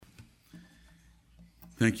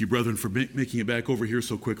Thank you, brethren, for making it back over here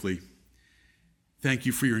so quickly. Thank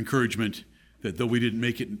you for your encouragement that though we didn't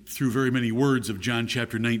make it through very many words of John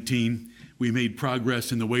chapter 19, we made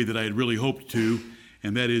progress in the way that I had really hoped to,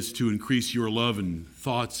 and that is to increase your love and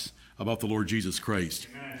thoughts about the Lord Jesus Christ.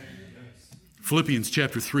 Amen. Philippians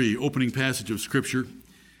chapter 3, opening passage of Scripture.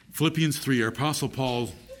 Philippians 3, our Apostle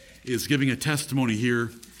Paul is giving a testimony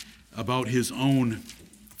here about his own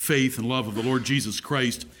faith and love of the Lord Jesus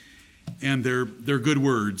Christ, and they're good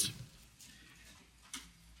words.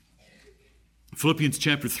 Philippians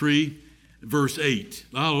chapter 3, verse 8.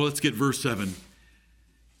 Let's get verse 7.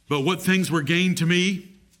 But what things were gained to me,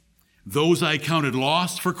 those I counted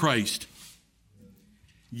loss for Christ.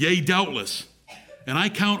 Yea, doubtless, and I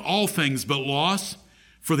count all things but loss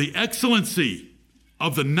for the excellency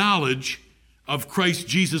of the knowledge of Christ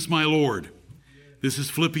Jesus my Lord. This is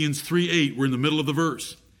Philippians 3:8. We're in the middle of the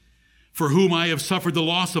verse. For whom I have suffered the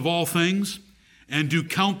loss of all things, and do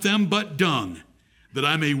count them but dung, that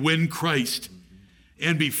I may win Christ,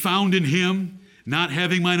 and be found in him, not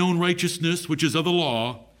having mine own righteousness, which is of the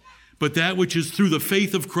law, but that which is through the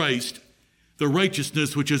faith of Christ, the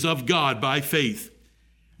righteousness which is of God by faith,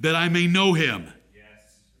 that I may know him,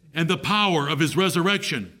 and the power of his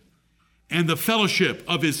resurrection, and the fellowship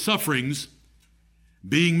of his sufferings,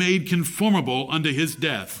 being made conformable unto his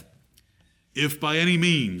death, if by any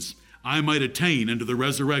means I might attain unto the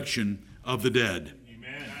resurrection of the dead.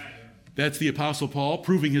 Amen. That's the Apostle Paul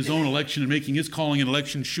proving his own election and making his calling and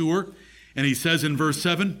election sure. And he says in verse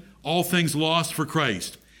 7, all things lost for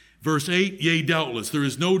Christ. Verse 8, yea, doubtless, there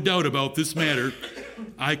is no doubt about this matter.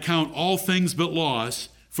 I count all things but loss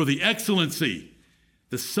for the excellency.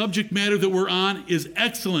 The subject matter that we're on is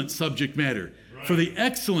excellent subject matter. Right. For the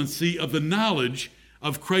excellency of the knowledge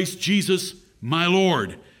of Christ Jesus my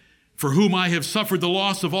Lord, for whom I have suffered the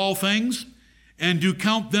loss of all things, and do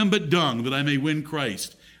count them but dung, that I may win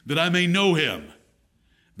Christ, that I may know him,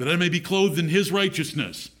 that I may be clothed in his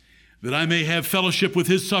righteousness, that I may have fellowship with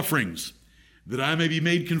his sufferings, that I may be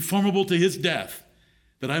made conformable to his death,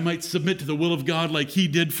 that I might submit to the will of God like he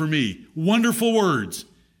did for me. Wonderful words.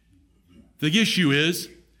 The issue is,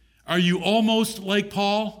 are you almost like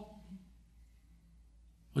Paul?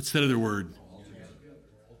 What's that other word?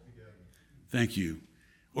 Altogether. Thank you.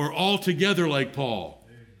 Or altogether like Paul.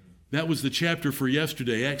 That was the chapter for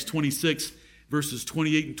yesterday, Acts 26, verses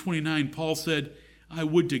 28 and 29. Paul said, I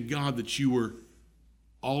would to God that you were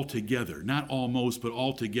altogether, not almost, but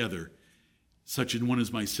altogether, such an one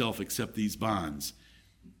as myself, except these bonds.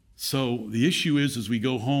 So the issue is, as we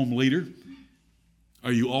go home later,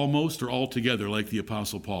 are you almost or altogether like the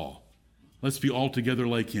Apostle Paul? Let's be altogether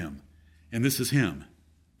like him. And this is him.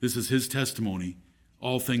 This is his testimony,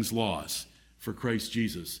 all things lost for Christ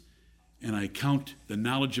Jesus. And I count the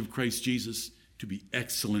knowledge of Christ Jesus to be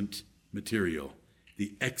excellent material,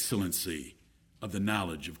 the excellency of the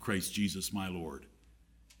knowledge of Christ Jesus my Lord.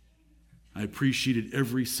 I appreciated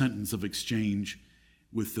every sentence of exchange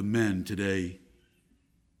with the men today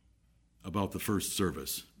about the first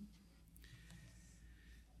service.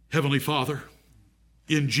 Heavenly Father,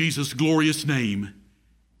 in Jesus' glorious name,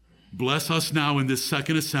 bless us now in this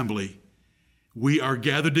second assembly. We are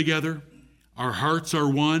gathered together. Our hearts are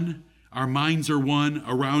one. Our minds are one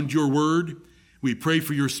around your word. We pray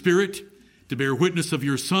for your Spirit to bear witness of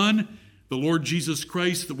your Son, the Lord Jesus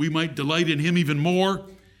Christ, that we might delight in him even more,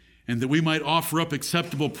 and that we might offer up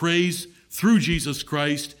acceptable praise through Jesus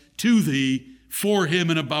Christ to thee, for him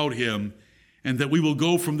and about him, and that we will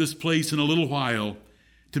go from this place in a little while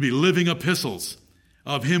to be living epistles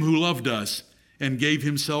of him who loved us and gave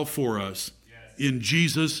himself for us. Yes. In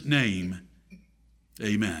Jesus' name,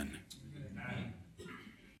 amen. Amen.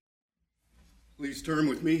 Please turn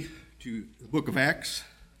with me to the book of Acts,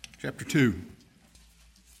 chapter 2.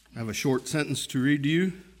 I have a short sentence to read to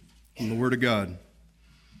you from the Word of God.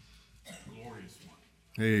 Glorious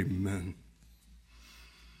one. Amen.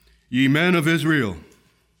 Ye men of Israel,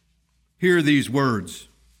 hear these words.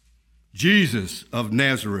 Jesus of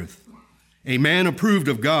Nazareth, a man approved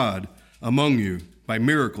of God among you by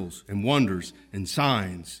miracles and wonders and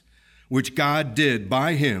signs, which God did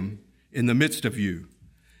by him in the midst of you,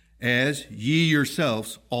 as ye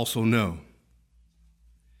yourselves also know.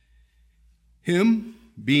 Him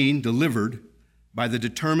being delivered by the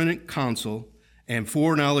determinate counsel and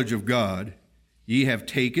foreknowledge of God, ye have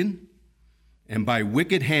taken, and by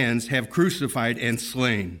wicked hands have crucified and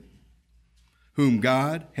slain, whom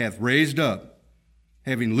God hath raised up,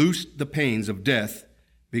 having loosed the pains of death,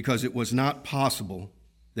 because it was not possible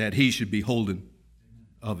that he should be holden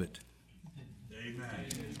of it. Amen.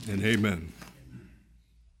 And amen.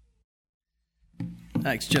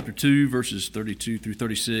 Acts chapter 2, verses 32 through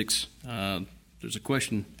 36. there's a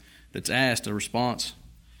question that's asked, a response.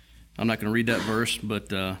 I'm not going to read that verse, but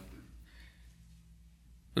there's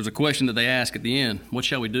a question that they ask at the end. What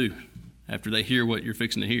shall we do after they hear what you're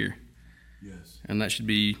fixing to hear? Yes. And that should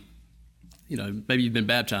be, maybe you've been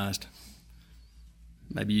baptized.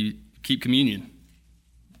 Maybe you keep communion.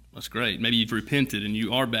 That's great. Maybe you've repented and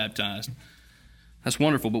you are baptized. That's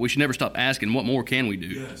wonderful, but we should never stop asking, what more can we do?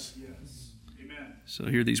 Yes. Amen. So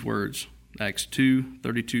hear these words, Acts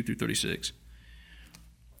 2:32-36.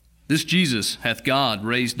 This Jesus hath God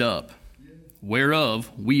raised up,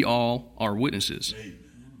 whereof we all are witnesses. Amen.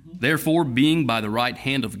 Therefore, being by the right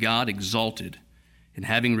hand of God exalted, and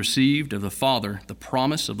having received of the Father the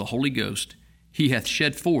promise of the Holy Ghost, he hath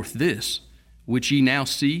shed forth this, which ye now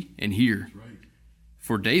see and hear. Right.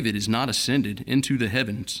 For David is not ascended into the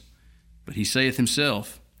heavens, but he saith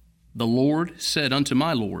himself, The Lord said unto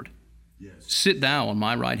my Lord, Yes. Sit thou on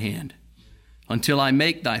my right hand, until I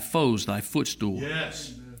make thy foes thy footstool.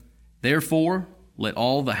 Yes. Therefore let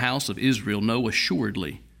all the house of Israel know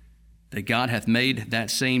assuredly that God hath made that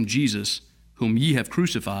same Jesus, whom ye have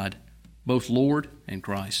crucified, both Lord and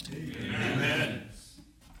Christ. Amen.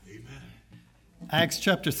 Amen. Acts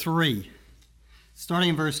chapter 3, starting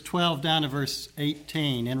in verse 12 down to verse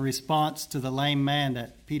 18, in response to the lame man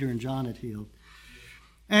that Peter and John had healed.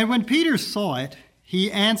 And when Peter saw it,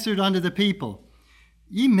 he answered unto the people,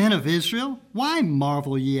 Ye men of Israel, why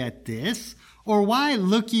marvel ye at this? Or why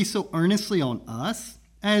look ye so earnestly on us,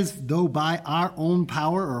 as though by our own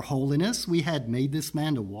power or holiness we had made this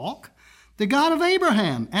man to walk? The God of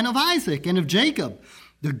Abraham, and of Isaac, and of Jacob,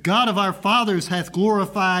 the God of our fathers hath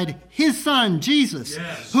glorified his Son, Jesus,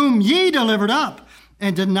 Yes. whom ye delivered up,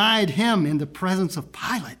 and denied him in the presence of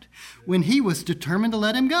Pilate, when he was determined to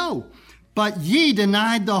let him go. But ye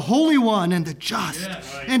denied the Holy One and the just,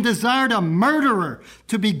 Yes. and desired a murderer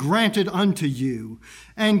to be granted unto you,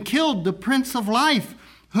 and killed the Prince of Life,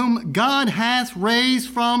 whom God hath raised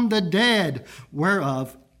from the dead,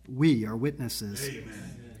 whereof we are witnesses. Amen.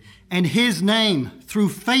 And his name, through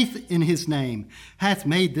faith in his name, hath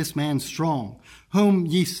made this man strong, whom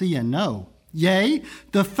ye see and know. Yea,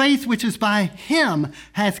 the faith which is by him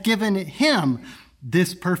hath given him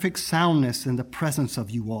this perfect soundness in the presence of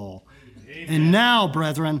you all. Amen. And now,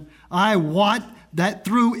 brethren, I wot that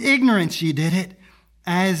through ignorance ye did it,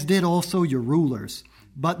 as did also your rulers.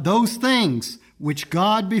 But those things which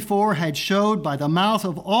God before had showed by the mouth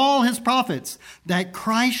of all his prophets, that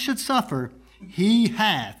Christ should suffer, he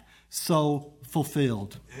hath so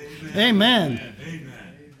fulfilled. Amen. Amen. Amen.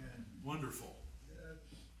 Amen. Wonderful.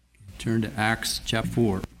 Turn to Acts chapter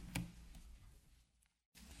 4.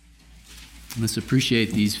 Let's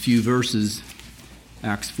appreciate these few verses,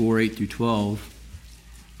 Acts 4, 8 through 12.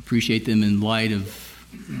 Appreciate them in light of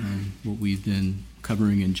what we've been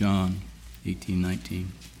covering in John 18,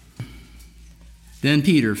 19. Then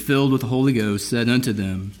Peter, filled with the Holy Ghost, said unto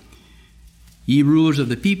them, Ye rulers of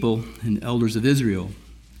the people and elders of Israel,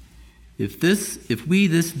 if we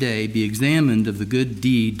this day be examined of the good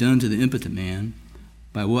deed done to the impotent man,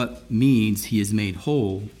 by what means he is made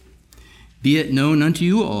whole, be it known unto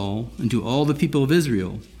you all, and to all the people of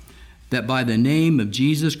Israel, that by the name of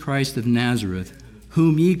Jesus Christ of Nazareth,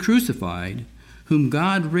 whom ye crucified, whom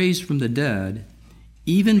God raised from the dead,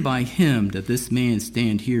 even by him doth this man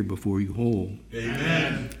stand here before you whole.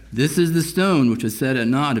 Amen. This is the stone which was set at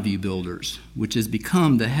naught of you builders, which has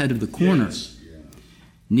become the head of the corner. Yes.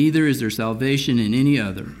 Neither is there salvation in any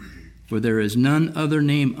other, for there is none other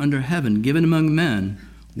name under heaven given among men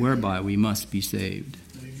whereby we must be saved.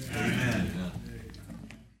 Amen.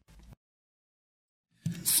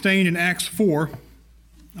 Staying in Acts 4,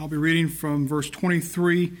 I'll be reading from verse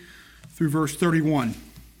 23 through verse 31.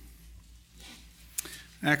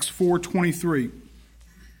 Acts 4:23.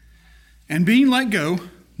 And being let go,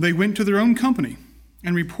 they went to their own company,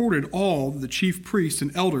 and reported all that the chief priests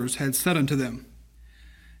and elders had said unto them.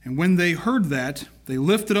 And when they heard that, they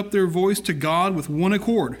lifted up their voice to God with one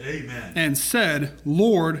accord, Amen. and said,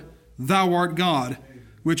 Lord, thou art God,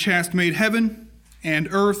 which hast made heaven and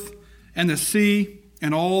earth and the sea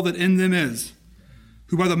and all that in them is,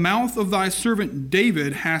 who by the mouth of thy servant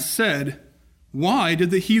David hast said, Why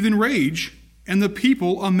did the heathen rage, and the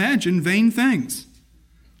people imagine vain things?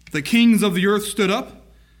 The kings of the earth stood up,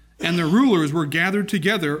 and the rulers were gathered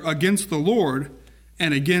together against the Lord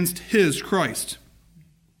and against his Christ.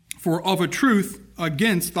 For of a truth,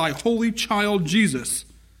 against thy holy child Jesus,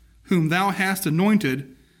 whom thou hast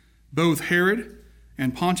anointed, both Herod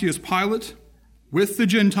and Pontius Pilate, with the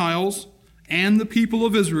Gentiles and the people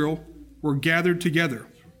of Israel, were gathered together,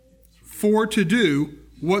 for to do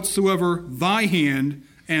whatsoever thy hand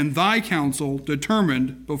and thy counsel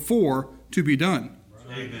determined before to be done.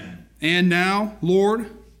 Amen. And now, Lord,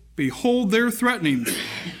 behold their threatenings,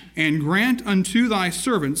 and grant unto thy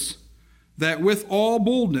servants that with all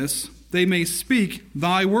boldness they may speak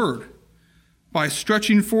thy word, by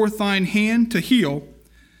stretching forth thine hand to heal,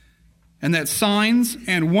 and that signs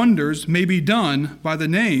and wonders may be done by the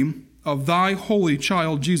name of thy holy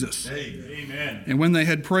child Jesus. Amen. And when they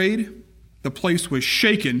had prayed, the place was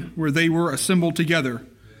shaken where they were assembled together,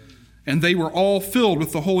 and they were all filled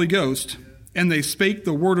with the Holy Ghost, and they spake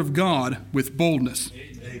the word of God with boldness.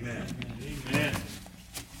 Amen. Amen.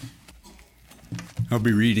 I'll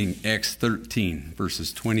be reading Acts 13,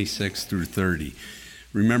 verses 26 through 30.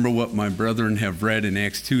 Remember what my brethren have read in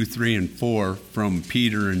Acts 2, 3, and 4 from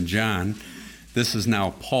Peter and John. This is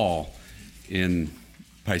now Paul in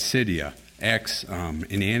Pisidia,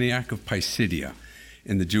 in Antioch of Pisidia,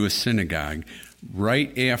 in the Jewish synagogue,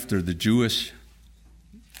 right after the Jews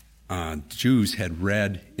had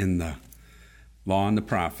read in the law and the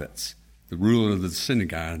prophets. The ruler of the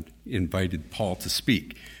synagogue invited Paul to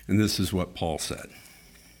speak, and this is what Paul said.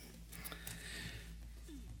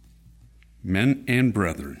 Men and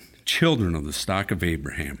brethren, children of the stock of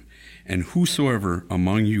Abraham, and whosoever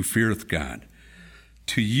among you feareth God,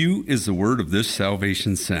 to you is the word of this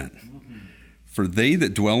salvation sent. For they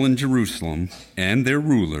that dwell in Jerusalem and their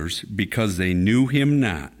rulers, because they knew him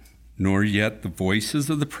not, nor yet the voices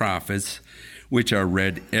of the prophets, which are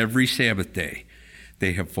read every Sabbath day,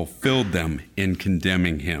 they have fulfilled them in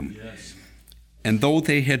condemning him. Yes. And though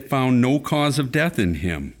they had found no cause of death in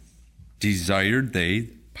him, desired they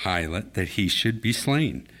Pilate that he should be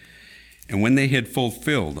slain. And when they had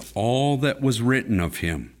fulfilled all that was written of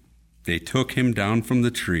him, they took him down from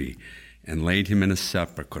the tree and laid him in a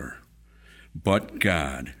sepulchre. But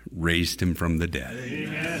God raised him from the dead.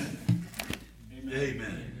 Amen. Amen.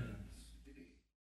 Amen.